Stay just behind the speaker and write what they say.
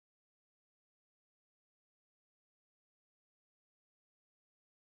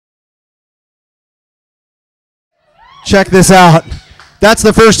Check this out. That's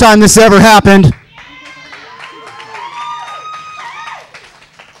the first time this ever happened.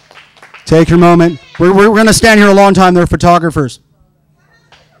 Take your moment. We're going to stand here a long time. They're photographers.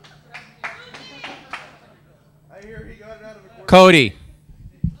 Cody.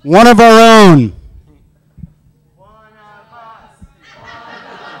 One of our own.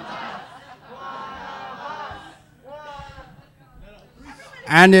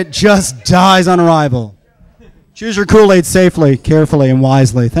 And it just dies on arrival. Choose your Kool-Aid safely, carefully, and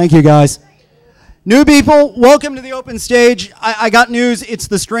wisely. Thank you, guys. New people, welcome to the open stage. I got news. It's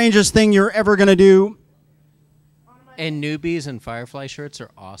the strangest thing you're ever going to do. And newbies and Firefly shirts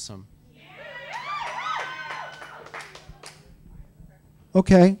are awesome.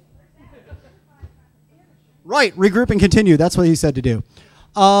 Okay. Right, regroup and continue. That's what he said to do.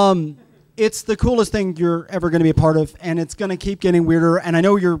 It's the coolest thing you're ever going to be a part of, and it's going to keep getting weirder. And I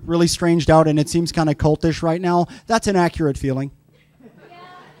know you're really stranged out, and it seems kind of cultish right now. That's an accurate feeling.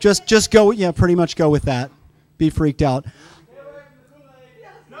 Just go, yeah, pretty much go with that. Be freaked out.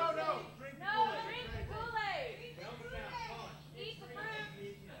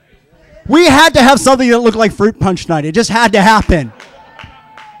 We had to have something that looked like fruit punch night. It just had to happen.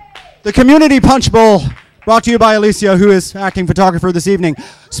 The Community Punch Bowl, brought to you by Alicia, who is acting photographer this evening.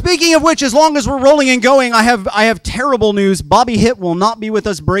 Speaking of which, as long as we're rolling and going, I have terrible news. Bobby Hitt will not be with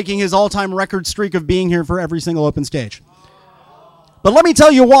us, breaking his all-time record streak of being here for every single open stage. But let me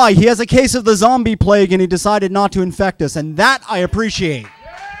tell you why. He has a case of the zombie plague, and he decided not to infect us, and that I appreciate.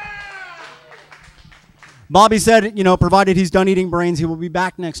 Bobby said, you know, provided he's done eating brains, he will be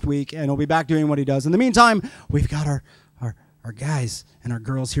back next week, and he'll be back doing what he does. In the meantime, we've got our guys and our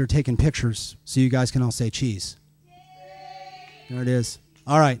girls here taking pictures so you guys can all say cheese. There it is.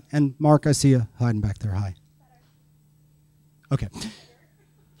 All right. And Mark, I see you hiding back there. Hi. Okay.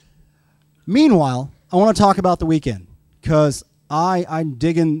 Meanwhile, I want to talk about the weekend because I'm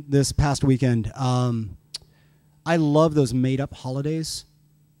digging this past weekend. I love those made-up holidays.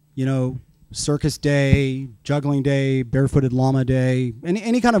 You know, Circus Day, Juggling Day, Barefooted Llama Day,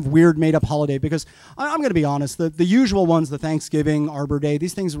 any kind of weird made-up holiday, because I'm going to be honest, the usual ones, the Thanksgiving, Arbor Day,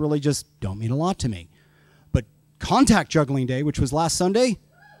 these things really just don't mean a lot to me. But Contact Juggling Day, which was last Sunday,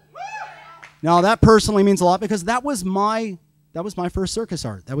 now that personally means a lot because that was my first circus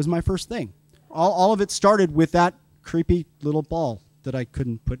art. That was my first thing. All of it started with that creepy little ball that I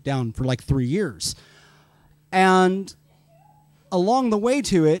couldn't put down for like 3 years. And along the way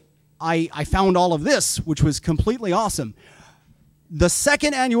to it, I found all of this, which was completely awesome. The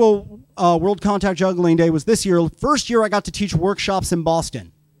second annual World Contact Juggling Day was this year. First year I got to teach workshops in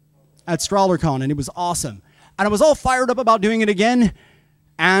Boston at StrahlerCon, and it was awesome. And I was all fired up about doing it again,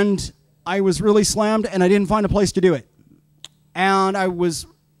 and I was really slammed, and I didn't find a place to do it. And I was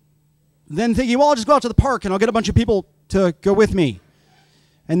then thinking, well, I'll just go out to the park, and I'll get a bunch of people to go with me.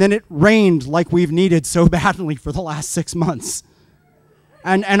 And then it rained like we've needed so badly for the last 6 months.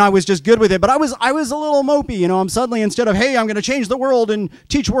 And I was just good with it. But I was a little mopey, you know. I'm suddenly, instead of, hey, I'm going to change the world and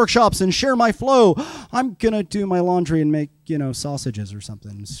teach workshops and share my flow, I'm going to do my laundry and make, you know, sausages or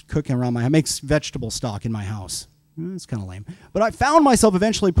something. Just cooking around my house. Make vegetable stock in my house. It's kind of lame. But I found myself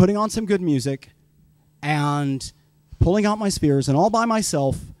eventually putting on some good music and pulling out my spheres. And all by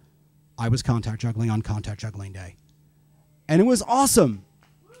myself, I was contact juggling on Contact Juggling Day. And it was awesome.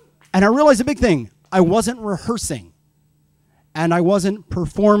 And I realized a big thing. I wasn't rehearsing. And I wasn't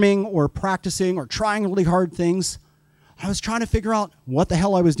performing or practicing or trying really hard things. I was trying to figure out what the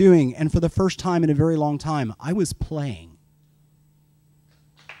hell I was doing. And for the first time in a very long time, I was playing.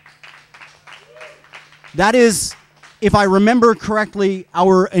 That is, if I remember correctly,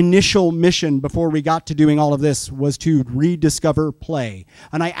 our initial mission before we got to doing all of this was to rediscover play.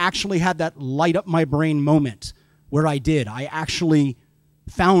 And I actually had that light up my brain moment where I did. I actually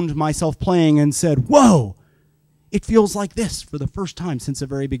found myself playing and said, whoa, it feels like this for the first time since the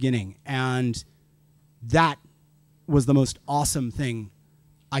very beginning. And that was the most awesome thing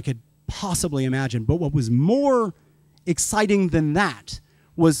I could possibly imagine. But what was more exciting than that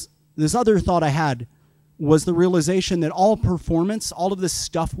was this other thought I had was the realization that all performance, all of this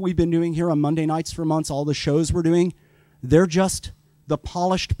stuff we've been doing here on Monday nights for months, all the shows we're doing, they're just the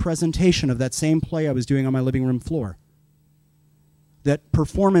polished presentation of that same play I was doing on my living room floor. That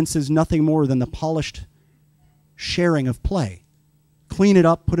performance is nothing more than the polished sharing of play. Clean it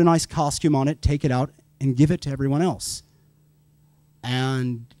up, put a nice costume on it, take it out, and give it to everyone else.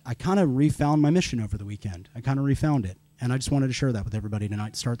 And I kind of refound my mission over the weekend. I kind of refound it. And I just wanted to share that with everybody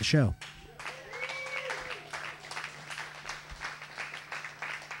tonight to start the show.